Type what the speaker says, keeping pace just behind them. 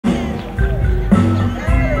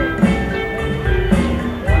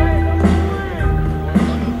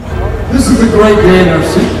is a great day in our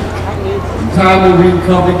city. A time when we can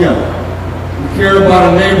come together. We care about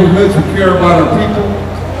our neighborhoods, we care about our people.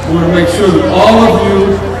 We want to make sure that all of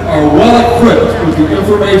you are well equipped with the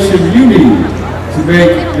information you need to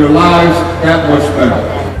make your lives that much better.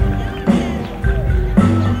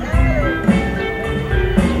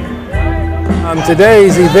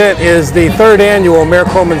 Today's event is the third annual Mayor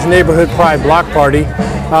Coleman's Neighborhood Pride Block Party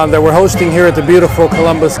that we're hosting here at the beautiful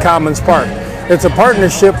Columbus Commons Park. It's a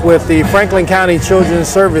partnership with the Franklin County Children's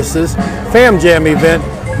Services FamJam event,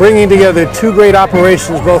 bringing together two great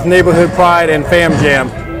operations, both Neighborhood Pride and FamJam.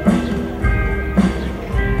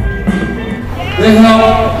 They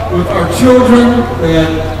help with our children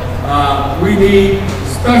that we need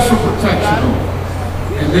special protection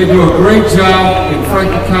over. And they do a great job in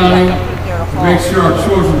Franklin County to make sure our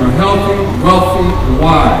children are healthy, wealthy, and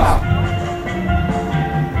wise.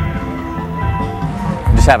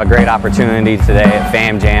 We just have a great opportunity today at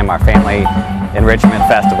FamJam, our Family Enrichment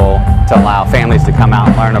Festival, to allow families to come out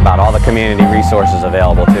and learn about all the community resources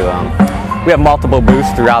available to them. We have multiple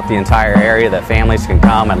booths throughout the entire area that families can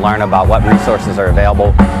come and learn about what resources are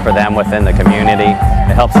available for them within the community.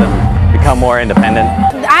 It helps them become more independent.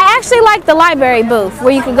 I actually like the library booth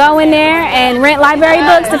where you could go in there and rent library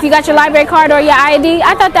books if you got your library card or your ID.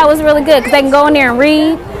 I thought that was really good because they can go in there and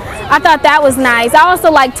read. I thought that was nice. I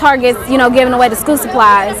also like Target's, giving away the school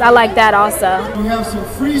supplies. I like that also. We have some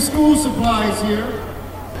free school supplies here.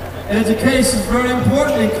 Education is very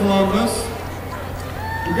important in Columbus.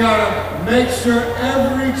 We gotta make sure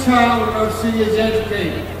every child in our city is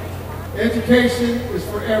educated. Education is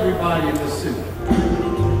for everybody in this city.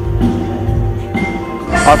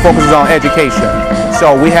 Our focus is on education.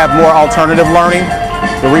 So we have more alternative learning.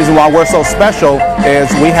 The reason why we're so special is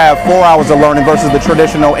we have 4 hours of learning versus the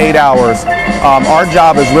traditional 8 hours. Our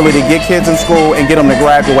job is really to get kids in school and get them to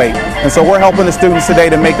graduate. And so we're helping the students today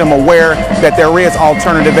to make them aware that there is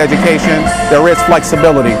alternative education, there is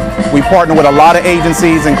flexibility. We partner with a lot of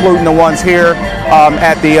agencies, including the ones here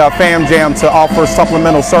at the FamJam, to offer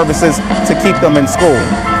supplemental services to keep them in school.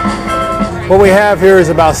 What we have here is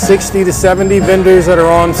about 60 to 70 vendors that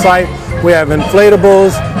are on site. We have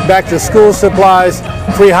inflatables, back to school supplies,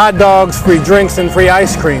 free hot dogs, free drinks, and free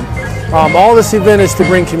ice cream. All this event is to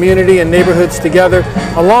bring community and neighborhoods together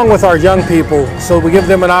along with our young people, so we give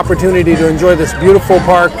them an opportunity to enjoy this beautiful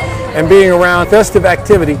park and being around festive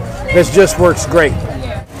activity that just works great.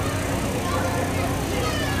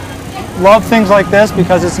 Love things like this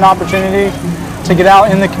because it's an opportunity to get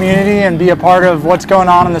out in the community and be a part of what's going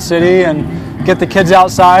on in the city and get the kids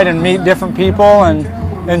outside and meet different people and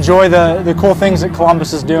enjoy the cool things that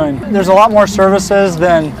Columbus is doing. There's a lot more services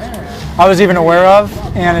than I was even aware of,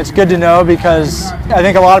 and it's good to know because I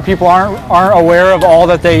think a lot of people aren't aware of all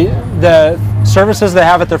that the services they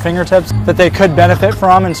have at their fingertips that they could benefit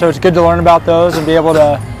from, and so it's good to learn about those and be able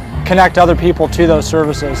to connect other people to those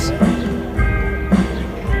services.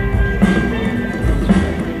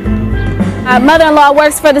 My mother-in-law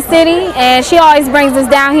works for the city, and she always brings us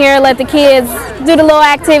down here, let the kids do the little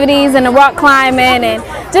activities and the rock climbing and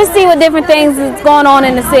just see what different things is going on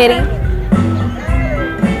in the city.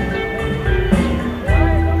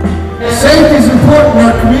 Safety is important in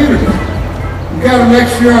our community. We've got to make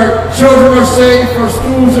sure our children are safe, our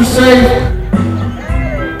schools are safe.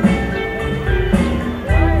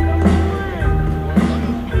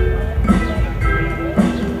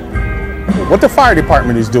 What the fire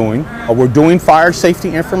department is doing, we're doing fire safety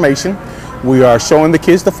information. We are showing the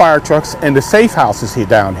kids the fire trucks and the safe houses here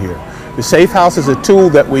down here. The safe house is a tool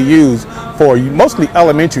that we use for mostly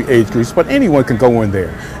elementary age groups, but anyone can go in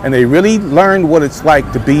there. And they really learn what it's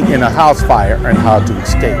like to be in a house fire and how to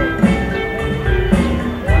escape.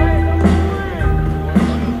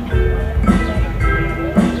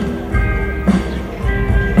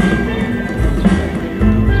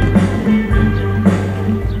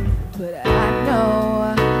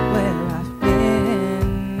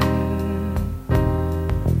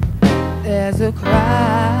 There's a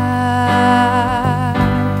cry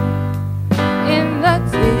in the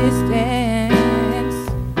distance.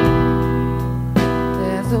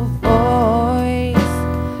 There's a voice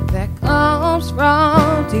that comes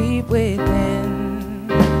from deep within.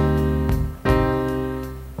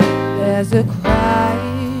 There's a cry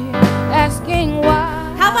asking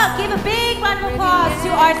why. How about give a big round of applause to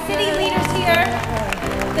our city leaders here,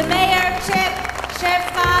 the mayor, Chip, Sheriff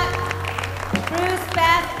Scott, Bruce,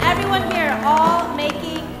 Beth, everyone here, all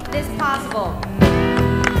making this possible.